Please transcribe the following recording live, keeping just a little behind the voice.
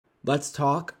Let's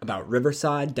talk about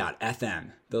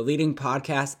Riverside.fm, the leading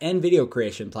podcast and video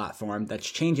creation platform that's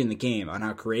changing the game on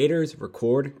how creators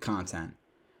record content.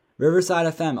 Riverside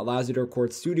FM allows you to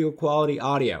record studio quality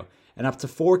audio and up to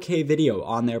 4K video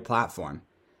on their platform.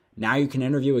 Now you can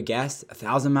interview a guest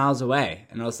 1,000 miles away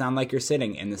and it'll sound like you're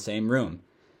sitting in the same room.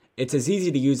 It's as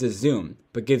easy to use as Zoom,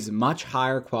 but gives much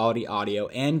higher quality audio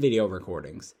and video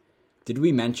recordings. Did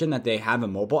we mention that they have a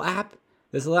mobile app?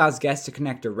 This allows guests to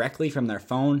connect directly from their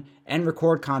phone and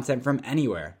record content from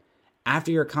anywhere. After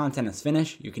your content is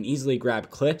finished, you can easily grab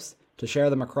clips to share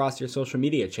them across your social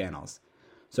media channels.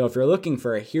 So if you're looking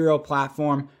for a hero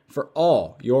platform for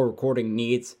all your recording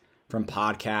needs, from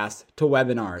podcasts to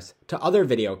webinars to other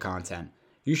video content,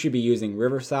 you should be using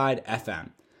Riverside FM.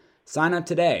 Sign up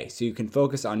today so you can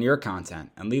focus on your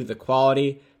content and leave the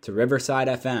quality to Riverside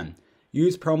FM.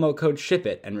 Use promo code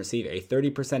SHIPIT and receive a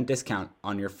 30% discount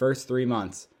on your first 3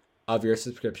 months of your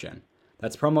subscription.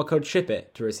 That's promo code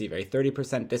SHIPIT to receive a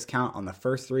 30% discount on the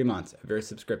first 3 months of your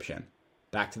subscription.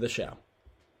 Back to the show.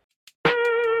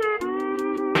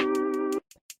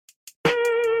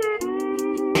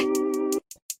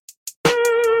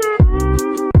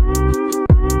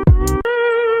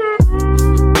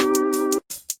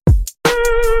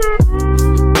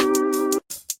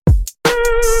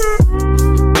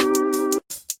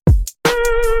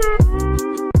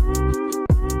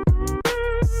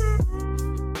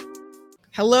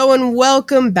 Hello and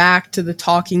welcome back to the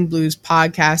Talking Blues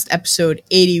podcast, episode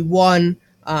 81.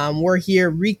 We're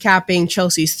here recapping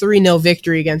Chelsea's 3-0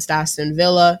 victory against Aston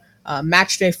Villa,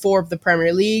 match day 4 of the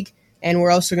Premier League, and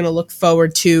we're also going to look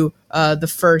forward to the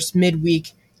first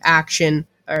midweek action,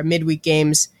 or midweek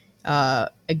games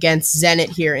against Zenit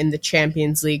here in the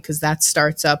Champions League, because that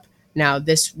starts up now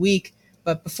this week.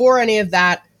 But before any of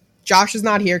that, Josh is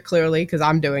not here, clearly, because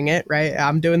I'm doing it, right?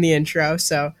 I'm doing the intro,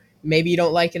 so maybe you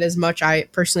don't like it as much. I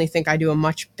personally think I do a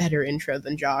much better intro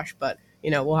than Josh, but,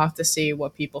 we'll have to see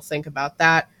what people think about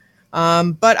that.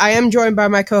 But I am joined by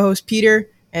my co-host, Peter.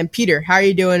 And Peter, how are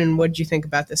you doing, and what did you think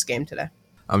about this game today?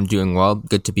 I'm doing well.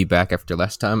 Good to be back after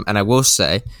last time. And I will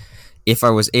say, if I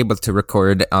was able to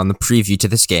record on the preview to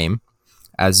this game,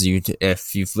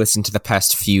 if you've listened to the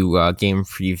past few game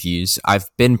previews,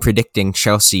 I've been predicting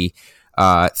Chelsea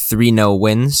 3-0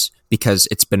 wins, because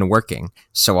it's been working.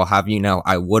 So I'll have you know,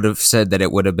 I would have said that it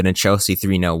would have been a Chelsea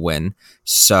 3-0 win.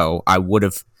 So I would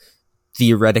have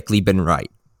theoretically been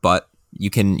right. But you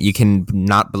can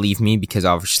not believe me, because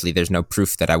obviously there's no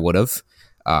proof that I would have,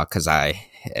 because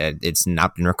it's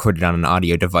not been recorded on an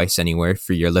audio device anywhere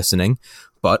for your listening.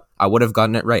 But I would have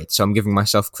gotten it right. So I'm giving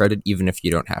myself credit even if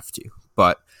you don't have to.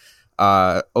 But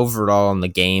overall in the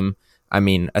game, I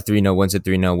mean, a 3-0 win's a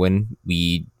 3-0 win.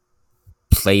 We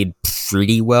played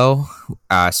pretty well,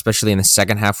 especially in the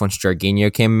second half once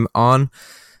Jorginho came on.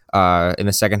 In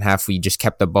the second half, we just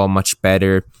kept the ball much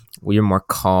better. We were more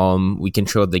calm. We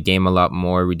controlled the game a lot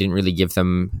more. We didn't really give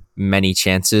them many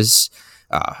chances.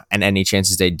 And any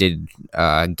chances they did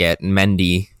get,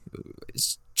 Mendy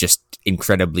is just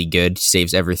incredibly good.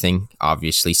 Saves everything.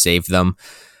 Obviously saved them.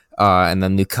 And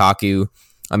then Lukaku,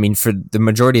 I mean, for the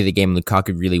majority of the game,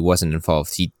 Lukaku really wasn't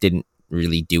involved. He didn't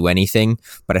really do anything,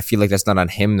 but I feel like that's not on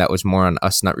him. That was more on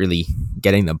us not really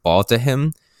getting the ball to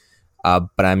him. But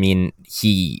I mean,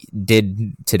 he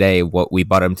did today what we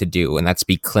bought him to do, and that's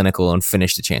be clinical and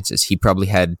finish the chances. He probably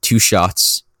had 2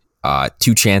 shots,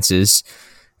 2 chances,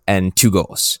 and 2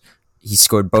 goals. He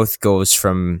scored both goals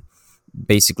from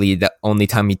basically the only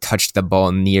time he touched the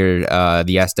ball near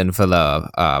the Aston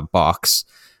Villa box.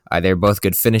 They're both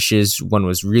good finishes. One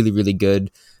was really, really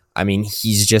good. I mean,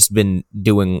 he's just been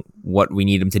doing what we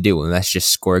need him to do, and that's just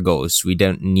score goals. We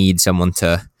don't need someone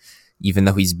to, even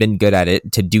though he's been good at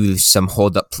it, to do some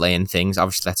hold-up play and things.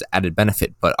 Obviously, that's added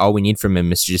benefit, but all we need from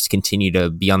him is to just continue to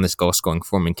be on this goal-scoring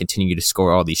form and continue to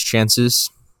score all these chances.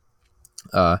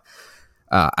 And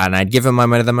I'd give him my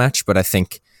man of the match, but I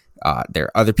think there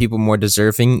are other people more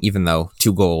deserving, even though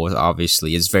 2 goals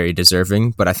obviously is very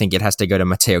deserving. But I think it has to go to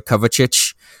Mateo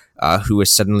Kovacic, who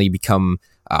has suddenly become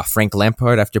Frank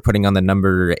Lampard after putting on the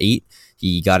number 8.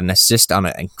 He got an assist on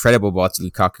an incredible ball to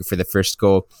Lukaku for the first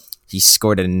goal. He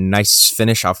scored a nice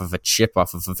finish off of a chip,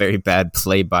 off of a very bad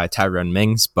play by Tyrone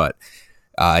Mings, but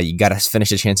you got to finish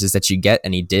the chances that you get,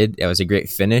 and he did. It was a great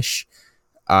finish.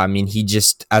 I mean, he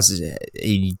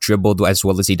dribbled as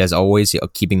well as he does always,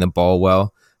 keeping the ball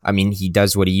well. I mean, he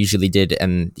does what he usually did,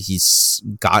 and he's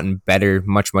gotten better,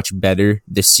 much, much better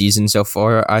this season so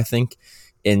far, I think,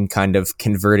 in kind of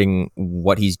converting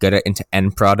what he's good at into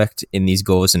end product in these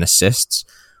goals and assists,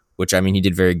 which, I mean, he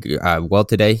did very well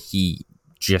today. He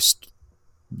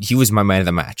was my man of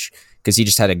the match because he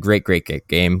just had a great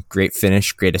game, great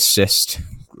finish, great assist,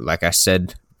 like I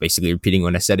said, basically repeating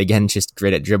what I said again, just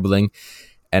great at dribbling.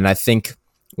 And I think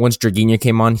once Jorginho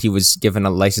came on, he was given a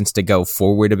license to go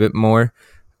forward a bit more,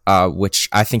 which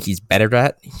I think he's better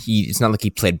at. It's not like he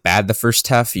played bad the first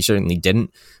half. He certainly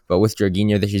didn't. But with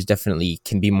Jorginho, he's definitely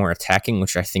can be more attacking,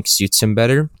 which I think suits him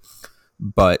better.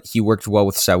 But he worked well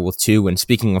with Saul too. And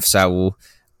speaking of Saul,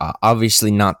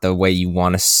 obviously not the way you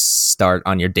want to start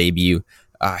on your debut.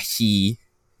 He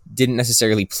didn't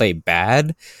necessarily play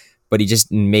bad, but he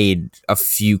just made a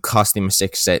few costly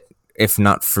mistakes that, if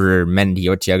not for Mendy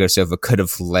or Thiago Silva, could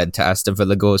have led to Aston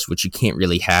Villa goals, which you can't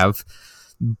really have.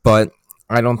 But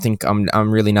I don't think I'm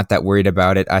really not that worried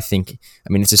about it. I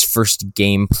mean, it's his first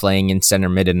game playing in center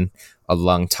mid in a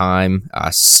long time.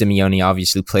 Simeone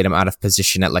obviously played him out of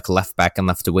position at like left back and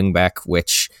left wing back,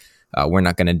 which we're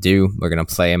not going to do. We're going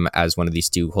to play him as one of these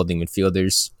two holding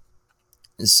midfielders.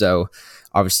 So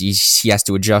obviously he has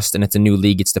to adjust, and it's a new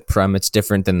league. It's the Prem. It's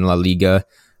different than La Liga.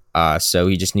 So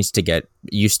he just needs to get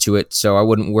used to it. So I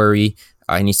wouldn't worry.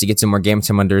 He needs to get some more game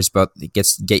time under his belt.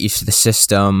 Get used to the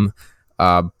system.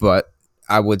 But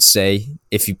I would say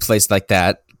if he plays like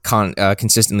that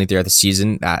consistently throughout the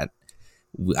season,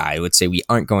 I would say we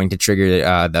aren't going to trigger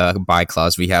the buy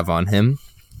clause we have on him.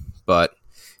 But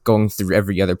going through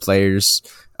every other players,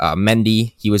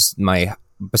 Mendy, he was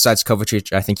besides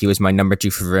Kovacic, I think he was my number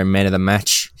 2 for man of the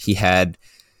match. He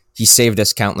saved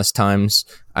us countless times.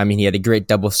 I mean, he had a great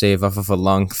double save off of a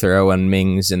long throw on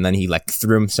Mings, and then he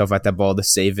threw himself at that ball to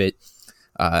save it.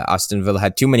 Aston Villa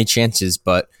had too many chances,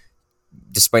 but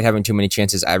despite having too many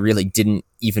chances, I really didn't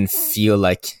even feel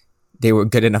like they were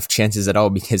good enough chances at all,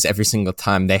 because every single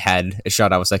time they had a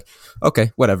shot, I was like,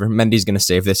 okay, whatever, Mendy's going to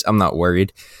save this. I'm not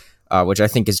worried, which I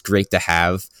think is great to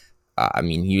have. I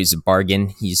mean, he was a bargain.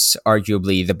 He's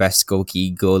arguably the best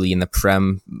goalie in the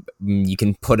Prem. You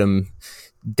can put him,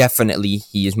 definitely,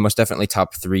 he is most definitely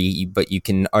top 3, but you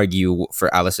can argue for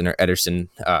Alisson or Ederson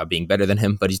being better than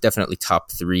him, but he's definitely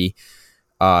top 3.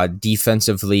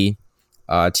 Defensively,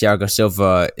 Thiago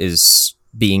Silva is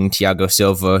being Thiago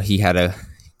Silva. He had a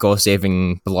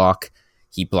goal-saving block.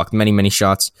 He blocked many, many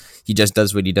shots. He just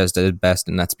does what he does best,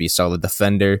 and that's be a solid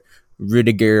defender.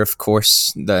 Rudiger, of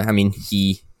course,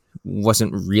 he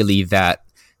wasn't really that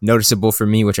noticeable for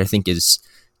me, which I think is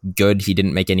good. He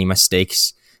didn't make any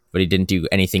mistakes, but he didn't do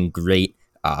anything great.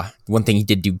 One thing he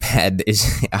did do bad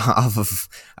is off of,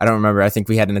 I don't remember, I think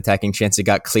we had an attacking chance. It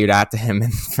got cleared out to him,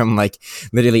 and from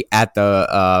literally at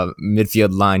the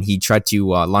midfield line, he tried to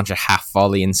launch a half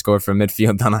volley and score from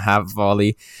midfield on a half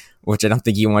volley, which I don't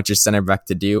think you want your center back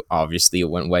to do. Obviously, it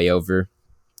went way over.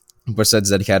 Besides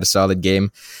that, he had a solid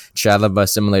game. Chalobah,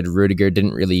 similar to Rudiger,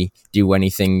 didn't really do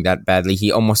anything that badly.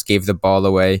 He almost gave the ball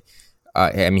away.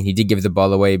 He did give the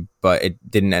ball away, but it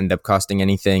didn't end up costing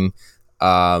anything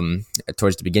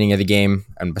towards the beginning of the game.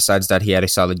 And besides that, he had a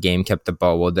solid game, kept the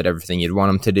ball well, did everything you'd want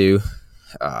him to do.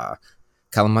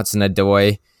 Callum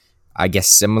Hudson-Odoi, I guess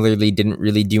similarly, didn't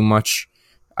really do much.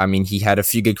 I mean, he had a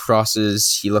few good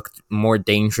crosses. He looked more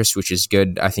dangerous, which is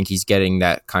good. I think he's getting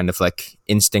that kind of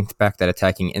instinct back, that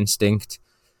attacking instinct.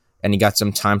 And he got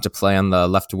some time to play on the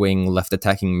left wing, left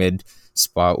attacking mid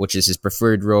spot, which is his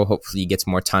preferred role. Hopefully he gets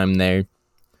more time there.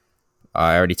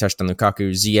 I already touched on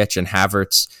Lukaku, Ziyech, and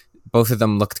Havertz. Both of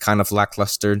them looked kind of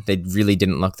lackluster. They really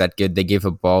didn't look that good. They gave a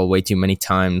ball way too many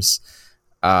times.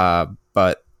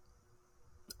 But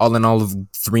all in all,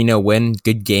 3-0 win.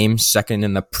 Good game. Second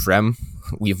in the Prem.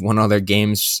 We've won all their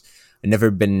games. I've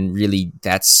never been really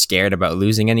that scared about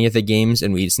losing any of the games,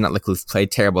 and it's not like we've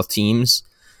played terrible teams.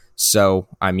 So,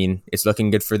 I mean, it's looking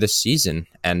good for this season,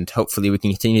 and hopefully we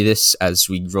can continue this as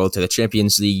we roll to the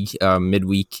Champions League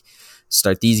midweek,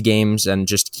 start these games, and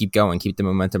just keep going, keep the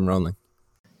momentum rolling.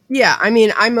 Yeah, I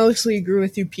mean, I mostly agree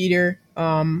with you, Peter.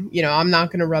 I'm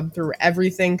not going to run through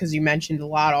everything because you mentioned a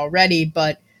lot already,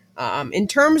 but in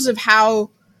terms of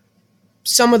how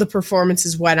some of the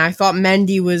performances went, I thought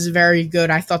Mendy was very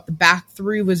good. I thought the back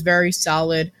 3 was very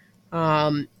solid.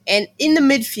 And in the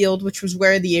midfield, which was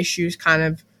where the issues kind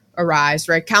of arise,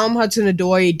 right? Callum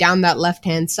Hudson-Odoi down that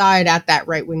left-hand side at that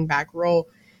right wing back role,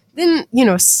 then,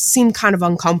 seemed kind of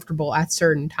uncomfortable at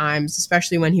certain times,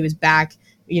 especially when he was back,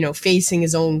 facing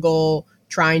his own goal,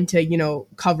 trying to,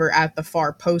 cover at the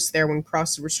far post there when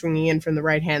crosses were swinging in from the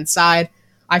right-hand side.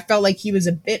 I felt like he was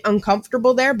a bit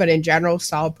uncomfortable there, but in general,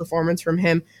 solid performance from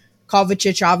him.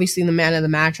 Kovacic, obviously the man of the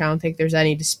match. I don't think there's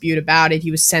any dispute about it.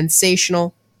 He was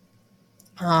sensational.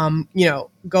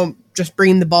 Just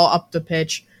bringing the ball up the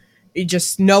pitch.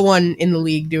 No one in the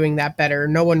league doing that better.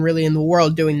 No one really in the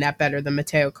world doing that better than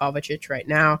Mateo Kovacic right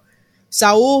now.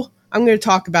 Saul, I'm going to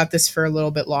talk about this for a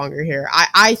little bit longer here.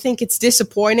 I think it's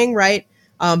disappointing, right?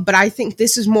 But I think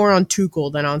this is more on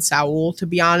Tuchel than on Saul, to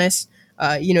be honest.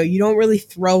 You don't really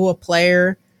throw a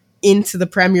player into the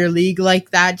Premier League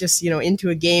like that, just, into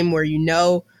a game where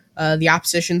the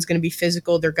opposition's going to be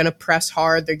physical. They're going to press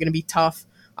hard. They're going to be tough.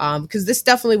 Because this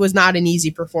definitely was not an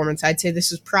easy performance. I'd say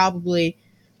this is probably,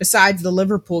 besides the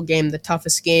Liverpool game, the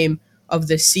toughest game of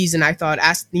this season. I thought,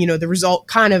 the result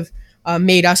kind of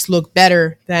made us look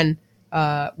better than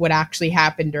what actually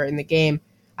happened during the game.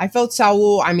 I felt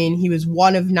Saul, he was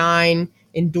 1 of 9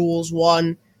 in duels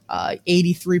won,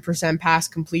 83% pass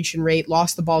completion rate,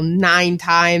 lost the ball 9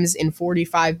 times in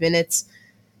 45 minutes.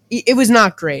 It was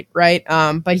not great, right?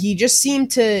 But he just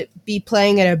seemed to be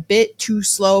playing at a bit too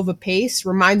slow of a pace.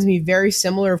 Reminds me very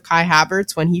similar of Kai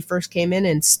Havertz when he first came in,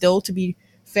 and still, to be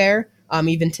fair,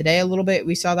 even today a little bit,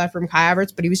 we saw that from Kai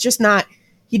Havertz, but he was just not,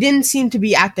 he didn't seem to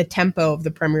be at the tempo of the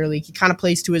Premier League. He kind of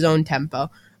plays to his own tempo,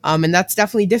 and that's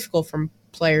definitely difficult from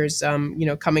players,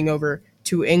 coming over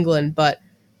to England. But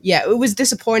yeah, it was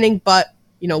disappointing, but,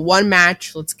 one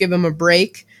match, let's give him a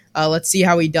break. Let's see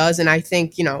how he does. And I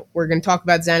think, we're going to talk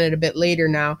about Zenit a bit later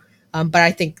now. But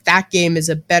I think that game is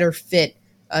a better fit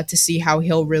to see how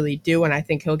he'll really do. And I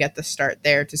think he'll get the start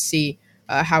there to see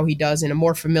how he does in a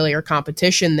more familiar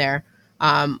competition there.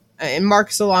 And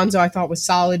Marcus Alonso, I thought, was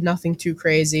solid, nothing too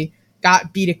crazy.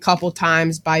 Got beat a couple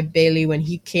times by Bailey when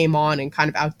he came on and kind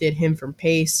of outdid him from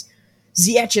pace.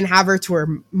 Ziyech and Havertz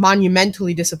were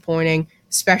monumentally disappointing,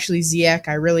 especially Ziyech.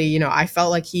 I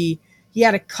felt like he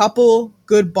had a couple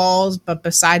good balls, but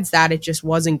besides that, it just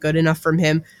wasn't good enough from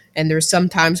him. And there's some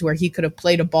times where he could have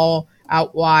played a ball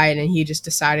out wide and he just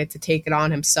decided to take it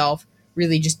on himself.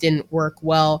 Really just didn't work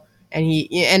well.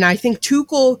 And I think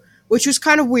Tuchel, which was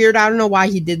kind of weird, I don't know why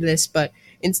he did this, but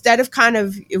instead of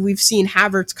we've seen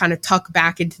Havertz kind of tuck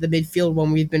back into the midfield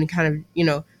when we've been kind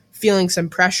of, feeling some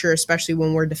pressure, especially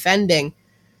when we're defending,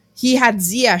 he had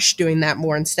Ziyech doing that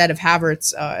more instead of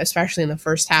Havertz, especially in the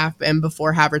first half and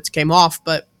before Havertz came off.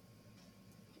 But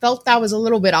felt that was a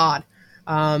little bit odd,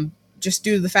 just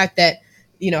due to the fact that,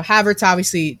 Havertz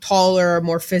obviously taller,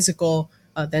 more physical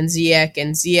than Ziyech,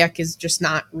 and Ziyech is just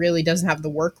doesn't have the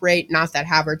work rate. Not that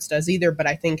Havertz does either, but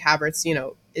I think Havertz,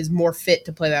 is more fit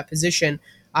to play that position.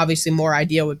 Obviously, more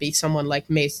ideal would be someone like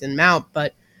Mason Mount,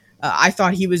 but I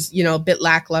thought he was, a bit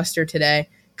lackluster today.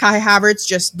 Kai Havertz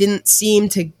just didn't seem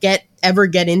to ever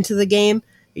get into the game.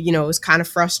 It was kind of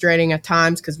frustrating at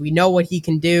times because we know what he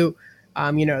can do.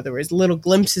 There was little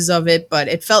glimpses of it, but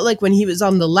it felt like when he was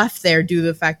on the left there, due to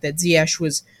the fact that Ziyech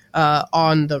was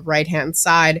on the right-hand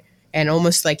side, and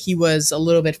almost like he was a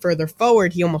little bit further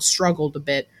forward, he almost struggled a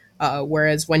bit.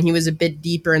 Whereas when he was a bit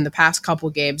deeper in the past couple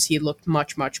games, he looked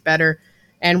much, much better.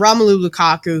 And Romelu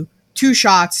Lukaku, 2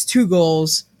 shots, 2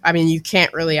 goals. You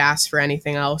can't really ask for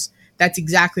anything else. That's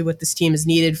exactly what this team has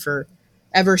needed for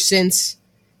ever since,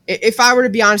 if I were to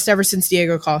be honest, ever since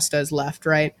Diego Costa has left,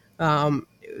 right?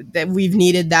 That we've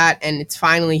needed that, and it's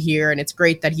finally here, and it's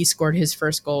great that he scored his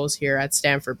first goals here at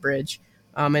Stamford Bridge.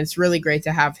 And it's really great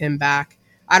to have him back.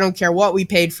 I don't care what we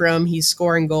paid for him, he's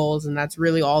scoring goals, and that's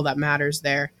really all that matters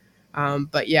there.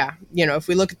 But yeah, if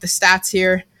we look at the stats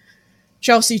here,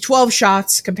 Chelsea 12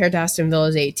 shots compared to Aston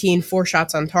Villa's 18, 4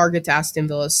 shots on target to Aston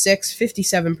Villa's 6,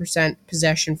 57%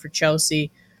 possession for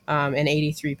Chelsea, and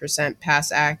 83%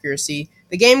 pass accuracy.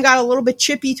 The game got a little bit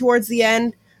chippy towards the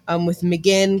end, with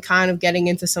McGinn kind of getting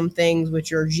into some things, with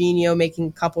Jorginho making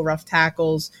a couple rough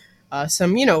tackles,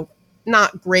 some,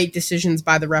 not great decisions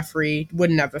by the referee.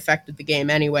 Wouldn't have affected the game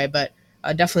anyway, but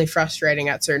definitely frustrating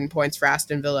at certain points for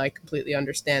Aston Villa. I completely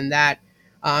understand that.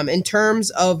 In terms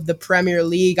of the Premier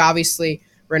League, obviously,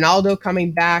 Ronaldo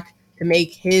coming back to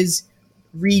make his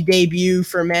re-debut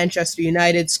for Manchester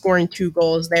United, scoring 2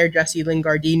 goals there. Jesse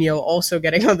Lingardinho also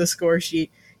getting on the score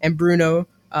sheet, and Bruno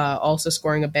also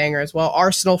scoring a banger as well.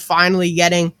 Arsenal finally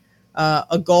getting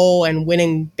a goal and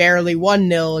winning barely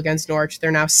 1-0 against Norwich.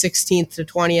 They're now 16th to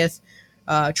 20th.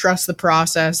 Trust the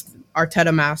process.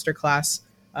 Arteta masterclass,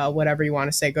 whatever you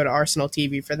want to say. Go to Arsenal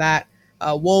TV for that.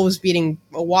 Wolves beating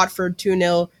Watford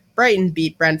 2-0. Brighton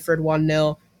beat Brentford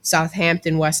 1-0.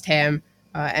 Southampton, West Ham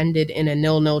ended in a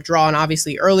 0-0 draw. And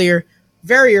obviously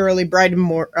very early,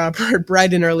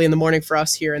 Brighton early in the morning for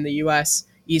us here in the U.S.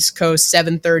 East Coast,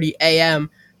 7:30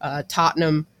 a.m.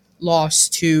 Tottenham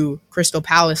lost to Crystal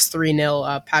Palace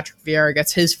 3-0. Patrick Vieira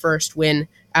gets his first win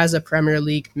as a Premier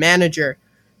League manager.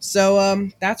 So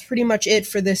that's pretty much it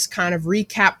for this kind of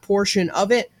recap portion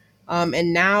of it.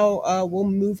 And now we'll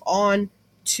move on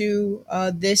to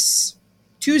this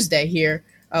Tuesday here,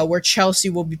 where Chelsea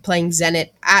will be playing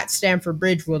Zenit at Stamford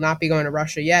Bridge. We'll not be going to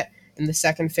Russia yet. In the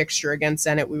second fixture against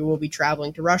Zenit, we will be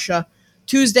traveling to Russia.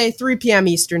 Tuesday, 3 p.m.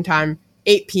 Eastern Time,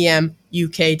 8 p.m.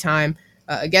 UK time.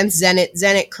 against Zenit.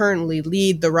 Zenit currently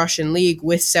lead the Russian league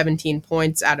with 17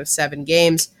 points out of 7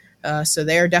 games. So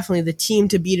they are definitely the team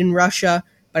to beat in Russia,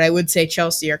 but I would say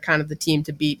Chelsea are kind of the team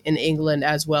to beat in England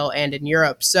as well and in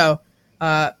Europe. So,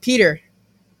 Peter,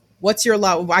 what's your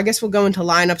I guess we'll go into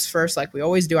lineups first like we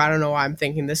always do. I don't know why I'm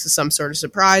thinking this is some sort of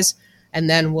surprise. And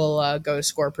then we'll go to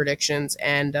score predictions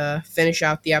and finish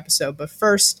out the episode. But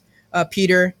first,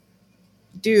 Peter,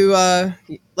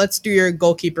 let's do your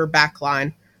goalkeeper back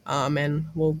line, and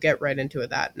we'll get right into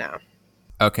that now.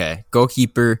 Okay,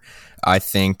 goalkeeper, I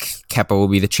think Kepa will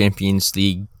be the Champions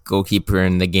League goalkeeper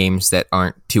in the games that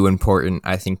aren't too important.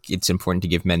 I think it's important to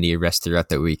give Mendy a rest throughout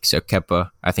the week. So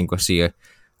Kepa, I think we'll see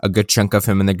a good chunk of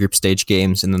him in the group stage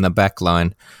games. And then the back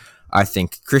line, I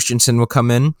think Christensen will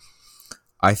come in.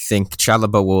 I think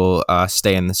Chalobah will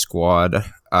stay in the squad,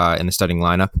 in the starting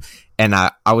lineup. And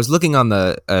I was looking on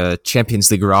the Champions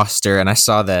League roster, and I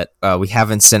saw that we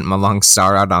haven't sent Malang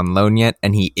Sarr out on loan yet,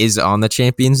 and he is on the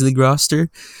Champions League roster.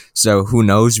 So who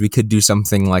knows? We could do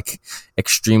something like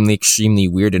extremely, extremely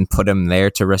weird and put him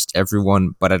there to rest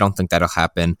everyone, but I don't think that'll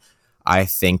happen. I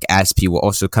think Aspi will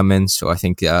also come in, so I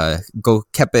think go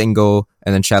Kepa in goal,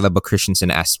 and then Chalobah, Christensen,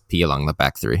 Aspi along the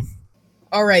back three.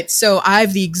 All right, so I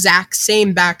have the exact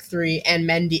same back three, and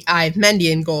I have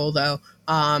Mendy in goal, though.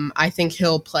 I think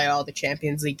he'll play all the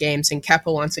Champions League games, and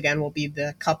Kepa, once again, will be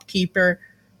the cup keeper.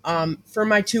 For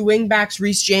my 2 wingbacks,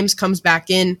 Reece James comes back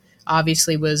in.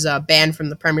 Obviously was banned from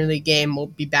the Premier League game. Will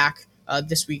be back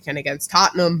this weekend against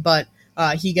Tottenham, but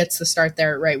he gets the start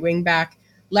there at right wingback.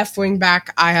 Left wingback,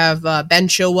 I have Ben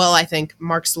Chilwell. I think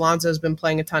Marcos Alonso has been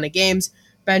playing a ton of games.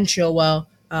 Ben Chilwell,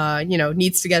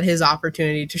 needs to get his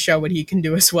opportunity to show what he can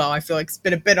do as well. I feel like it's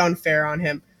been a bit unfair on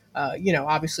him.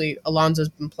 Obviously Alonso's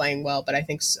been playing well, but I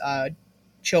think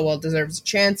Chilwell deserves a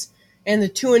chance. And the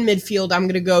 2 in midfield, I'm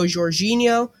going to go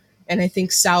Jorginho, and I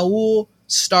think Saul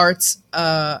starts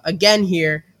again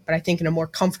here, but I think in a more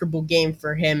comfortable game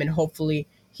for him, and hopefully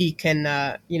he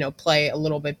can, play a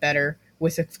little bit better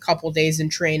with a couple days in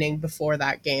training before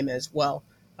that game as well.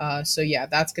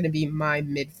 That's going to be my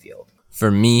midfield. For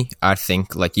me, I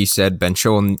think, like you said, Ben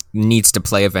Chilwell needs to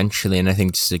play eventually, and I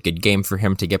think this is a good game for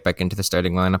him to get back into the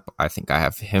starting lineup. I think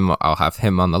I'll have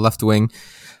him on the left wing.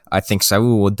 I think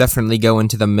Saul will definitely go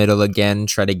into the middle again,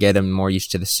 try to get him more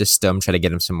used to the system, try to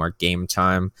get him some more game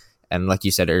time. And like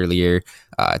you said earlier,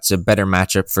 it's a better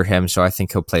matchup for him, so I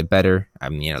think he'll play better. I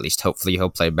mean, at least hopefully he'll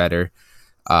play better.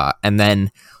 And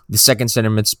then the second center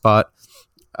mid spot,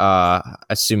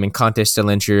 assuming Conte's still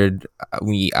injured,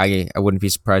 I wouldn't be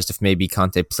surprised if maybe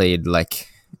Conte played, like,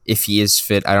 if he is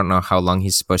fit. I don't know how long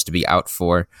he's supposed to be out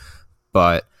for,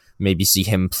 but maybe see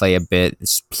him play a bit,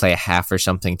 play a half or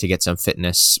something to get some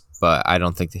fitness, but I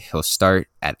don't think that he'll start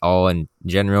at all in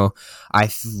general.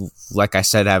 Like I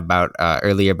said about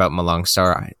earlier about Malang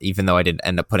Sarr, even though I didn't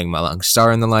end up putting Malang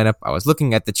Sarr in the lineup, I was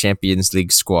looking at the Champions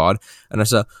League squad, and I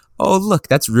saw, oh, look,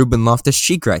 that's Ruben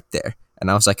Loftus-Cheek right there. And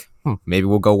I was like, maybe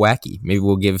we'll go wacky. Maybe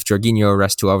we'll give Jorginho a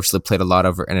rest, who obviously played a lot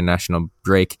over international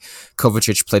break.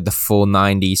 Kovacic played the full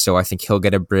 90, so I think he'll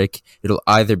get a break. It'll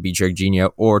either be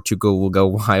Jorginho or Tuchel will go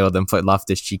wild and put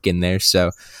Loftus-Cheek in there.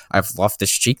 So I've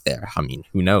Loftus-Cheek there. I mean,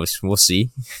 who knows? We'll see.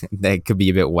 That could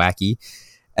be a bit wacky.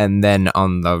 And then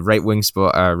on the right wing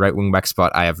back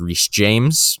spot, I have Reece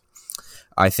James.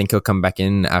 I think he'll come back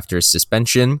in after his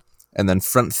suspension. And then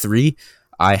front 3,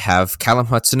 I have Callum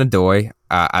Hudson-Odoi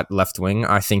at left wing.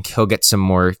 I think he'll get some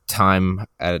more time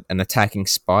at an attacking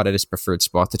spot, at his preferred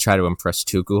spot, to try to impress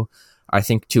Tuchel. I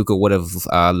think Tuchel would have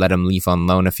let him leave on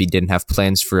loan if he didn't have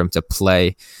plans for him to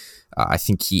play. I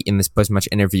think in this post-match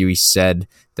interview, he said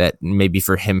that maybe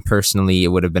for him personally, it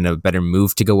would have been a better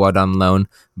move to go out on loan,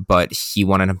 but he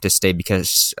wanted him to stay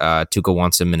because Tuchel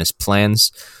wants him in his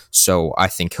plans. So I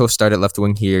think he'll start at left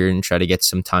wing here and try to get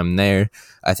some time there.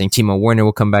 I think Timo Werner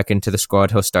will come back into the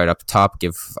squad. He'll start up top,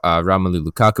 give Romelu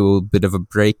Lukaku a bit of a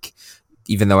break,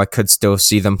 even though I could still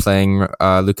see them playing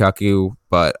Lukaku,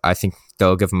 but I think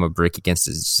they'll give him a break against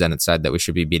the Zenit side that we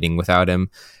should be beating without him.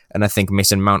 And I think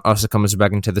Mason Mount also comes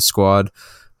back into the squad.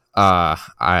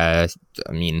 I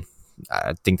mean,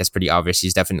 I think that's pretty obvious.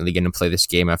 He's definitely going to play this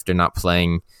game after not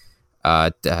playing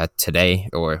today,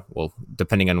 or, well,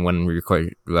 depending on when we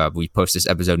record, we post this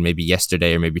episode, maybe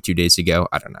yesterday or maybe 2 days ago.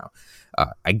 I don't know.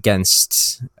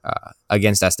 Against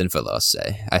Aston Villa, I'll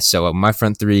say. So my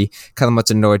front 3, Callum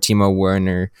Hudson-Odoi, Timo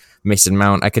Werner, Mason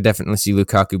Mount. I could definitely see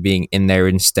Lukaku being in there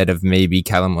instead of maybe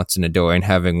Callum Hudson-Odoi and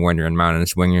having Werner and Mount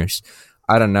as wingers.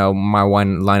 I don't know. My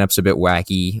one lineup's a bit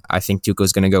wacky. I think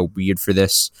Tuchel's going to go weird for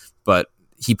this, but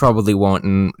he probably won't,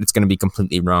 and it's going to be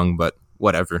completely wrong, but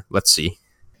whatever. Let's see.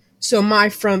 So my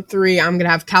front 3, I'm going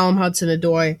to have Callum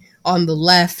Hudson-Odoi on the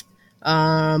left.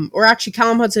 or actually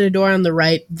Callum Hudson-Odoi on the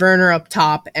right, Werner up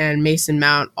top, and Mason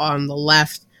Mount on the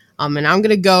left. And I'm going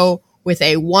to go with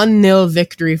a 1-0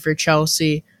 victory for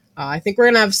Chelsea. I think we're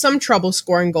going to have some trouble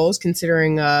scoring goals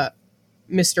considering Mr.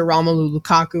 Romelu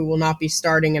Lukaku will not be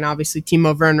starting, and obviously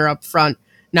Timo Werner up front,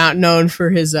 not known for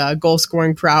his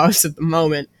goal-scoring prowess at the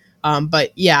moment.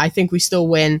 But yeah, I think we still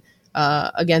win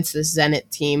against this Zenit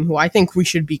team, who I think we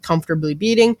should be comfortably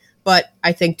beating, but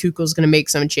I think Tuchel's going to make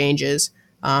some changes.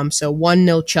 So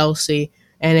 1-0 Chelsea,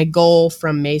 and a goal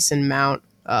from Mason Mount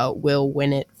will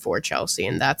win it for Chelsea,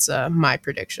 and that's my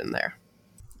prediction there.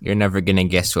 You're never going to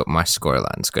guess what my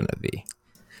scoreline's going to be.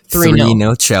 3-0.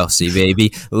 3-0 Chelsea,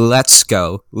 baby. Let's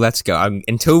go.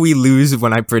 Until we lose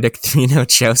when I predict 3-0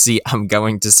 Chelsea, I'm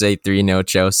going to say 3-0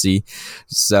 Chelsea.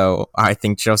 So I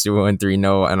think Chelsea will win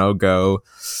 3-0, and I'll go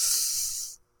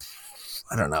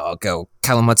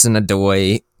Callum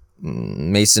Hudson-Odoi,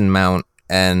 Mason Mount,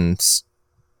 and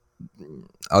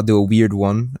I'll do a weird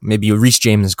one. Maybe a Reece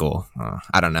James goal.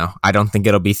 I don't know. I don't think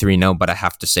it'll be 3-0, but I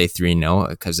have to say 3-0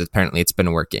 because apparently it's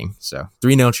been working. So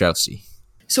 3-0 Chelsea.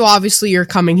 So obviously you're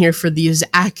coming here for these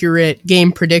accurate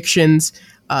game predictions.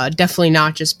 Definitely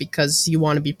not just because you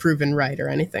want to be proven right or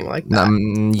anything like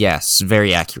that. Yes,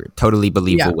 very accurate. Totally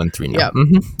believable win 3-0. Yeah.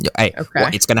 Mm-hmm. Hey, Okay.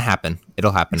 It's going to happen.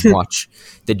 It'll happen. Watch.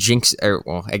 The jinx,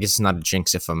 I guess it's not a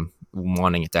jinx if I'm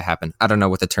wanting it to happen. I don't know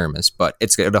what the term is, but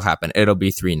it'll happen. It'll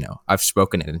be 3-0. I've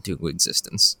spoken it into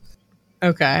existence.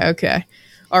 Okay.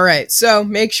 All right. So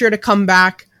make sure to come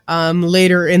back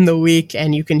later in the week,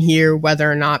 and you can hear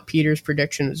whether or not Peter's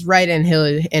prediction is right and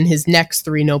his next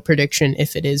 3-0 prediction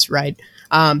if it is right.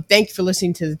 Thank you for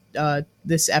listening to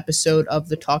this episode of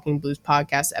the Talking Blues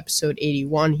podcast, episode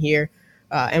 81 here,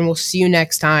 and we'll see you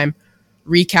next time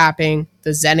recapping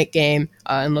the Zenit game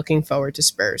and looking forward to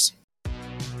Spurs.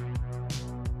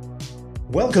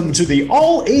 Welcome to the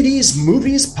All 80s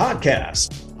Movies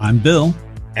Podcast. I'm Bill.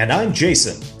 And I'm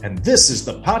Jason. And this is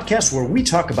the podcast where we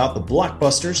talk about the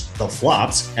blockbusters, the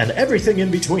flops, and everything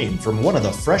in between from one of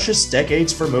the freshest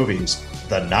decades for movies,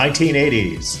 the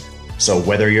 1980s. So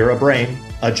whether you're a brain,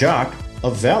 a jock,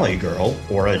 a valley girl,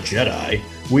 or a Jedi,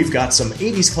 we've got some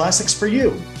 80s classics for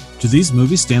you. Do these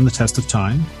movies stand the test of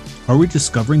time? Are we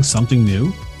discovering something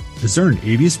new? Is there an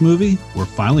 80s movie we're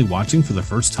finally watching for the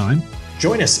first time?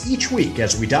 Join us each week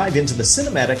as we dive into the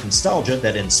cinematic nostalgia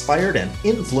that inspired and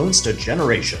influenced a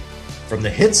generation. From the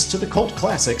hits to the cult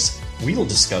classics, we'll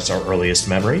discuss our earliest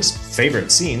memories,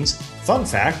 favorite scenes, fun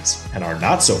facts, and our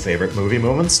not-so-favorite movie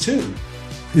moments too.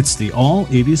 It's the All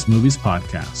 80s Movies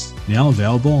Podcast, now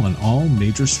available on all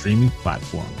major streaming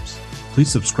platforms. Please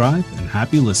subscribe and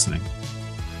happy listening.